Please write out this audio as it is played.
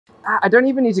I don't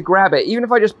even need to grab it. Even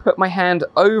if I just put my hand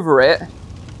over it,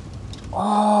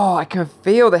 oh, I can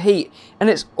feel the heat. And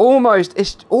it's almost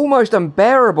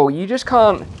unbearable. You just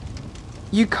can't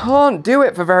do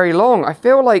it for very long. I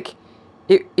feel like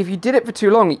if you did it for too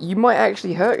long, you might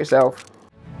actually hurt yourself.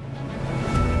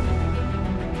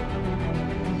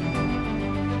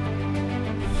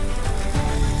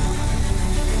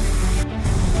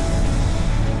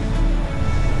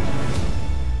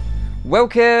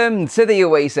 Welcome to the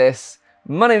Oasis.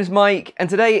 My name's Mike, and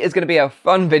today is going to be a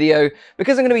fun video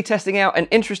because I'm going to be testing out an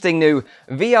interesting new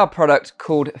VR product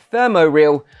called Thermo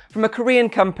Real from a Korean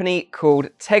company called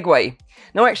Tegway.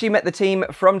 Now, I actually met the team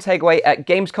from Tegway at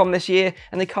Gamescom this year,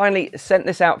 and they kindly sent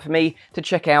this out for me to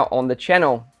check out on the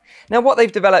channel. Now, what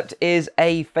they've developed is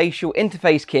a facial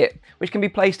interface kit, which can be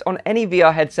placed on any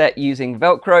VR headset using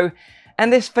Velcro.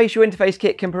 And this facial interface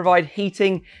kit can provide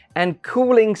heating and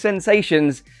cooling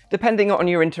sensations depending on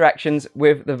your interactions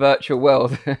with the virtual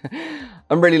world.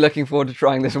 I'm really looking forward to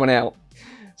trying this one out.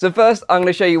 So first, I'm going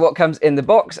to show you what comes in the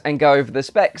box and go over the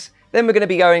specs. Then we're going to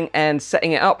be going and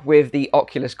setting it up with the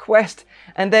Oculus Quest.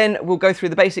 And then we'll go through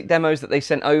the basic demos that they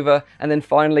sent over. And then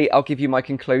finally, I'll give you my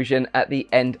conclusion at the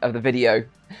end of the video.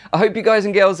 I hope you guys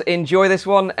and girls enjoy this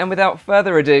one. And without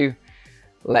further ado,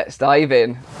 let's dive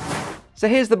in. So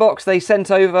here's the box they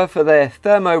sent over for their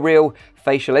Thermo Real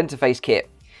facial interface kit.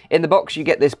 In the box you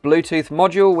get this Bluetooth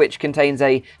module which contains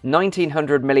a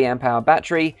 1900 mAh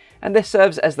battery, and this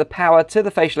serves as the power to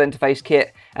the facial interface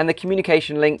kit and the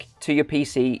communication link to your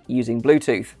PC using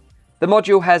Bluetooth. The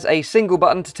module has a single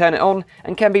button to turn it on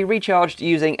and can be recharged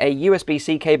using a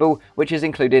USB-C cable which is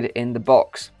included in the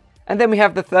box. And then we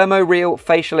have the Thermo Real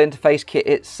facial interface kit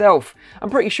itself.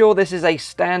 I'm pretty sure this is a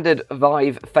standard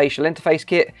Vive facial interface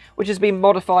kit, which has been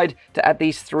modified to add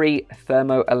these three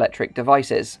thermo-electric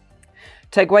devices.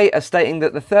 Tegway are stating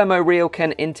that the Thermo Real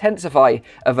can intensify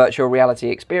a virtual reality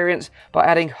experience by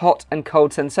adding hot and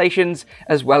cold sensations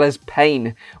as well as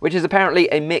pain, which is apparently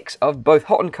a mix of both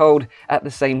hot and cold at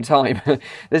the same time.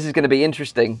 This is going to be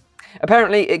interesting.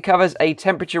 Apparently, it covers a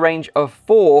temperature range of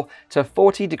 4 to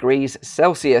 40 degrees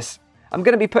Celsius. I'm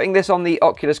going to be putting this on the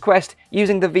Oculus Quest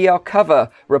using the VR cover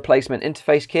replacement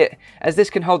interface kit, as this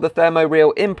can hold the Thermo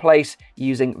Real in place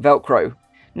using Velcro.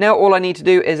 Now all I need to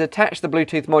do is attach the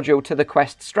Bluetooth module to the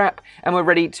Quest strap, and we're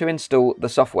ready to install the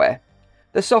software.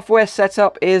 The software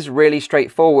setup is really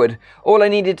straightforward. All I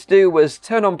needed to do was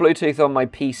turn on Bluetooth on my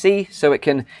PC so it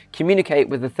can communicate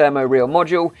with the Thermo Real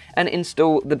module and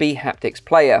install the bHaptics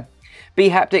player.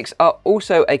 bHaptics are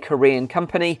also a Korean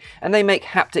company, and they make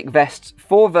haptic vests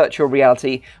for virtual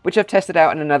reality, which I've tested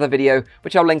out in another video,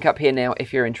 which I'll link up here now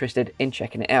if you're interested in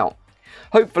checking it out.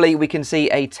 Hopefully we can see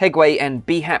a Tegway and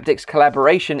bHaptics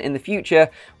collaboration in the future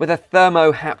with a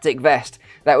thermo haptic vest.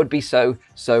 That would be so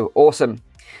awesome.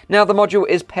 Now the module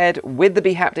is paired with the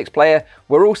bHaptics player,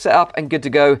 we're all set up and good to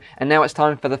go, and now it's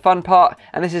time for the fun part,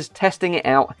 and this is testing it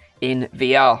out in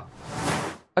VR.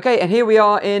 Okay, and here we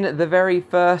are in the very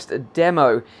first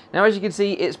demo. Now, as you can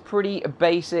see, it's pretty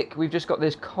basic. We've just got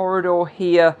this corridor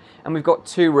here, and we've got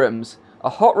two rooms. A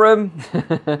hot room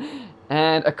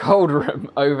and a cold room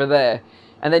over there.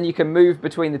 And then you can move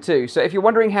between the two. So if you're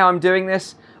wondering how I'm doing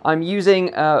this, I'm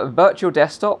using a virtual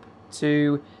desktop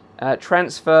to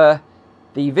transfer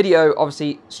the video,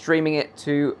 obviously streaming it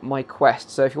to my Quest.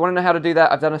 So if you want to know how to do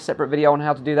that, I've done a separate video on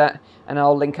how to do that, and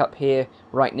I'll link up here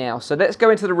right now. So let's go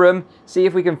into the room, see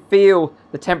if we can feel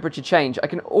the temperature change. I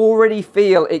can already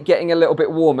feel it getting a little bit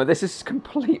warmer. This is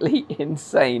completely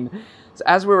insane. So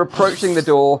as we're approaching the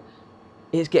door,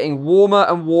 it's getting warmer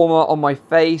and warmer on my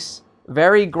face,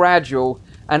 very gradual,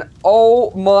 and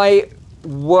oh my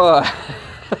word.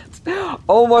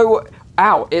 Oh my word.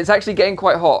 Ow, it's actually getting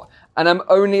quite hot. And I'm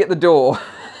only at the door.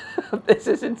 This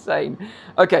is insane.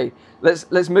 Okay,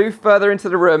 let's move further into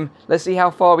the room. Let's see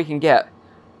how far we can get.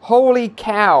 Holy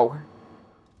cow.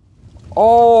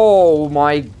 Oh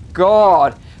my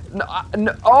god. No,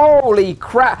 holy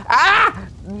crap. Ah!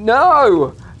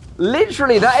 No!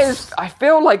 Literally, that is... I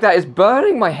feel like that is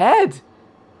burning my head.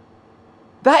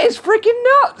 That is freaking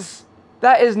nuts.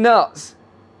 That is nuts.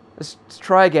 Let's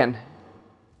try again.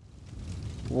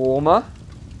 Warmer.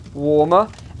 Warmer.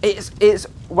 It's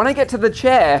when I get to the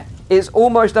chair, it's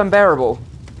almost unbearable.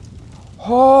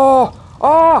 Oh,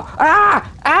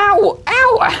 ah, ow,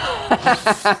 ow,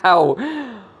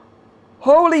 ow.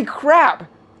 Holy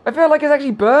crap. I feel like it's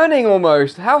actually burning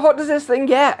almost. How hot does this thing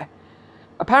get?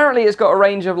 Apparently it's got a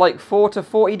range of like 4 to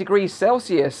 40 degrees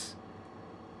Celsius.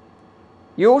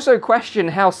 You also question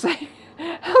how safe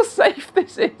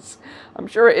this is. I'm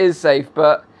sure it is safe,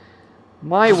 but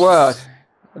my word.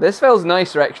 This feels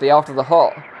nicer actually after the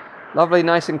hot. Lovely,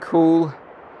 nice and cool.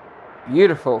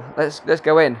 Beautiful. Let's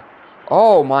go in.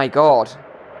 Oh my god.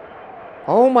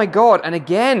 Oh my god. And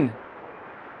again.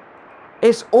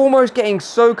 It's almost getting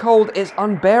so cold it's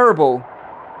unbearable.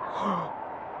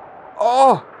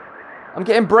 Oh. I'm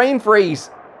getting brain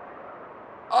freeze.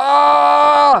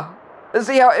 Oh. Let's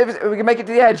see if we can make it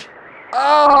to the edge.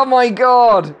 Oh my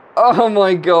god. Oh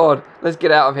my god. Let's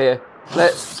get out of here.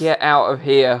 Let's get out of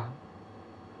here.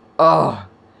 Oh.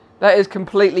 That is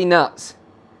completely nuts.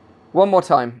 One more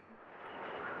time.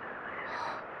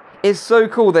 It's so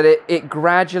cool that it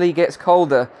gradually gets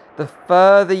colder the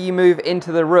further you move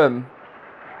into the room.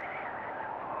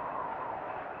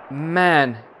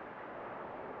 Man.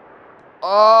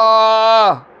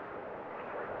 Oh!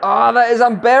 Oh, that is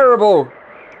unbearable.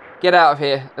 Get out of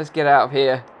here. Let's get out of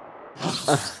here.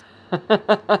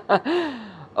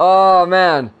 Oh,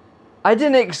 man. I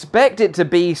didn't expect it to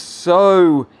be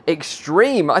so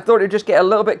extreme. I thought it would just get a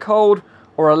little bit cold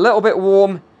or a little bit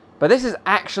warm. But this is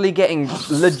actually getting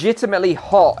legitimately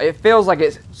hot. It feels like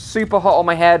it's super hot on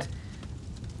my head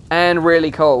and really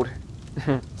cold.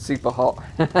 Super hot.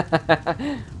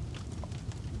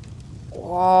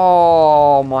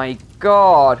 Oh my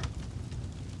god.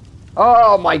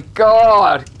 Oh my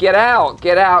god. Get out,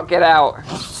 get out, get out.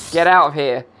 Get out of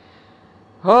here.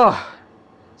 Oh.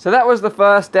 So that was the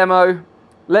first demo.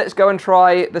 Let's go and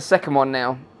try the second one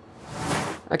now.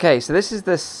 Okay, so this is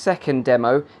the second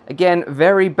demo. Again,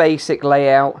 very basic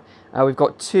layout. We've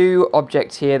got two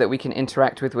objects here that we can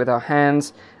interact with our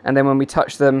hands, and then when we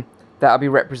touch them, that'll be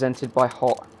represented by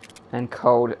hot and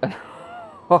cold.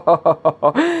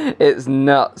 It's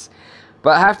nuts.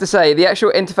 But I have to say, the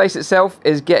actual interface itself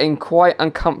is getting quite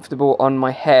uncomfortable on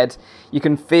my head. You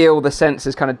can feel the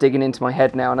sensors kind of digging into my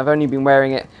head now, and I've only been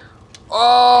wearing it...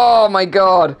 Oh my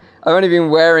god! I've only been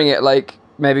wearing it like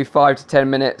maybe 5 to 10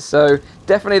 minutes, so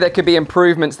definitely there could be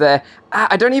improvements there.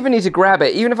 I don't even need to grab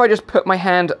it. Even if I just put my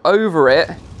hand over it,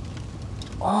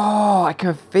 oh, I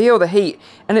can feel the heat,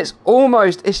 and it's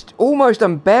almost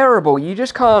unbearable. You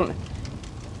just can't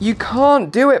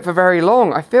do it for very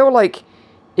long. I feel like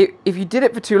if you did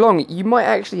it for too long, you might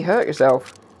actually hurt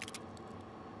yourself.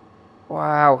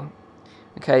 Wow.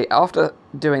 Okay, after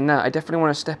doing that, I definitely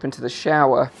want to step into the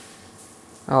shower.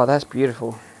 Oh, that's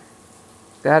beautiful.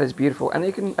 That is beautiful. And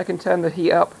I can turn the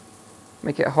heat up,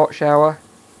 make it a hot shower.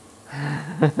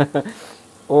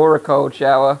 Or a cold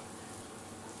shower.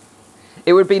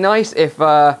 It would be nice if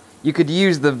you could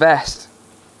use the vest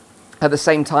at the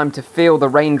same time to feel the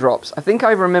raindrops. I think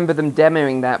I remember them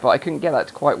demoing that, but I couldn't get that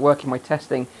to quite work in my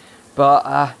testing.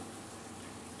 But,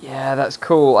 yeah, that's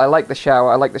cool. I like the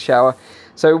shower. I like the shower.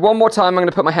 So one more time, I'm going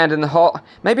to put my hand in the hot.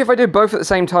 Maybe if I do both at the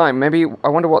same time, maybe I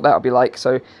wonder what that would be like.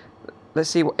 So let's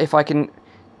see if I can...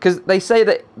 Because they say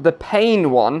that the pain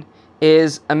one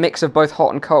is a mix of both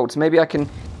hot and cold. So maybe I can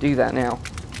do that now.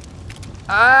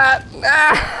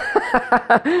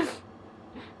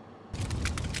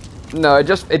 No, it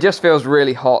just feels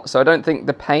really hot. So I don't think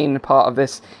the pain part of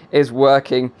this is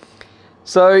working.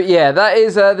 So yeah, that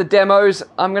is the demos.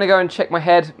 I'm going to go and check my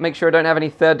head, make sure I don't have any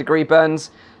third-degree burns.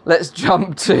 Let's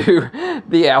jump to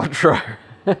the outro.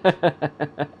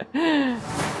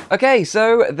 Okay,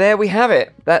 so there we have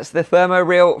it. That's the Thermo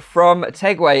Real from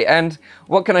Tegway, and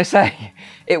what can I say?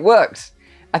 It works.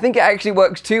 I think it actually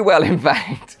works too well, in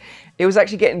fact. It was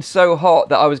actually getting so hot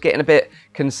that I was getting a bit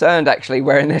concerned actually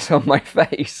wearing this on my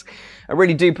face. I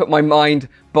really do put my mind,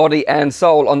 body and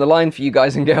soul on the line for you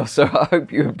guys and girls, so I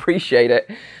hope you appreciate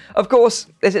it. Of course,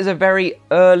 this is a very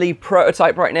early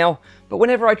prototype right now, but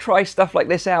whenever I try stuff like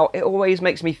this out, it always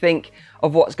makes me think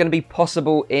of what's going to be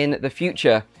possible in the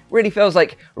future. Really feels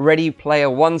like Ready Player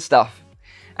One stuff.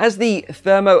 As the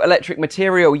thermo-electric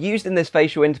material used in this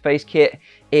facial interface kit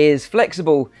is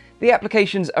flexible, the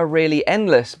applications are really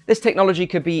endless. This technology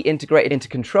could be integrated into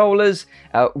controllers,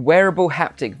 wearable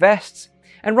haptic vests,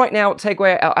 and right now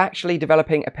Tegway are actually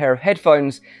developing a pair of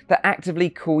headphones that actively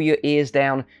cool your ears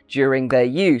down during their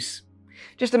use.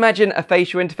 Just imagine a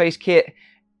facial interface kit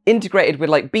integrated with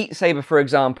like Beat Saber, for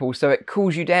example, so it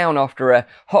cools you down after a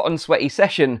hot and sweaty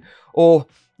session, or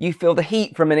you feel the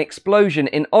heat from an explosion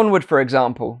in Onward, for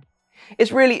example.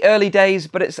 It's really early days,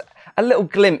 but it's a little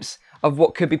glimpse of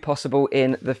what could be possible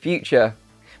in the future.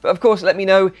 But of course, let me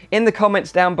know in the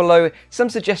comments down below some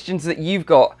suggestions that you've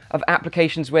got of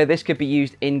applications where this could be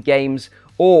used in games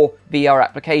or VR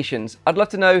applications. I'd love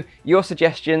to know your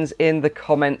suggestions in the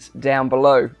comments down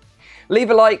below. Leave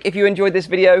a like if you enjoyed this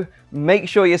video, make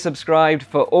sure you're subscribed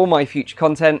for all my future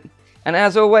content, and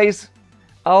as always,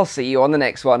 I'll see you on the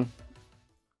next one.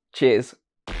 Cheers.